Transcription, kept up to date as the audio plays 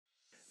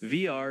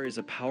VR is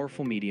a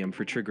powerful medium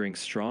for triggering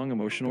strong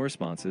emotional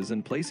responses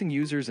and placing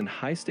users in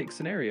high-stakes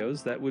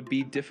scenarios that would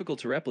be difficult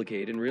to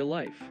replicate in real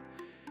life.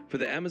 For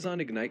the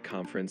Amazon Ignite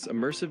conference,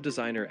 immersive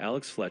designer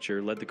Alex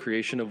Fletcher led the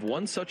creation of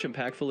one such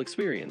impactful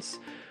experience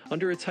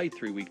under a tight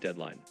 3-week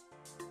deadline.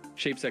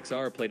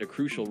 ShapesXR played a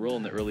crucial role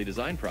in the early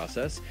design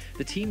process.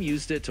 The team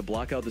used it to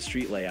block out the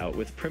street layout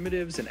with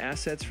primitives and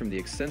assets from the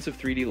extensive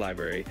 3D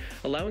library,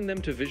 allowing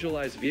them to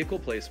visualize vehicle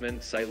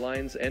placement,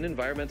 sightlines, and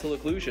environmental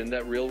occlusion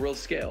at real-world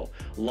scale,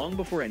 long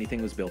before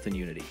anything was built in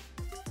Unity.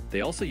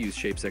 They also used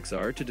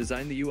ShapesXR to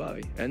design the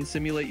UI and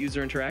simulate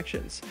user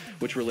interactions,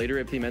 which were later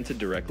implemented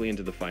directly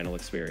into the final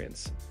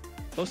experience.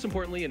 Most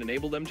importantly, it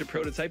enabled them to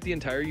prototype the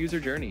entire user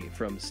journey,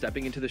 from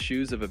stepping into the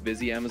shoes of a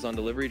busy Amazon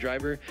delivery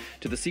driver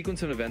to the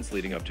sequence of events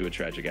leading up to a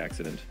tragic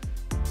accident.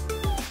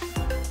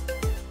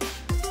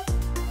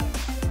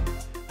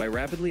 By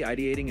rapidly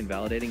ideating and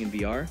validating in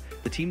VR,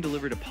 the team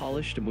delivered a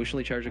polished,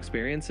 emotionally charged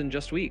experience in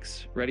just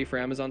weeks, ready for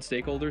Amazon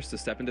stakeholders to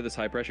step into this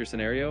high-pressure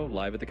scenario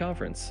live at the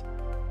conference.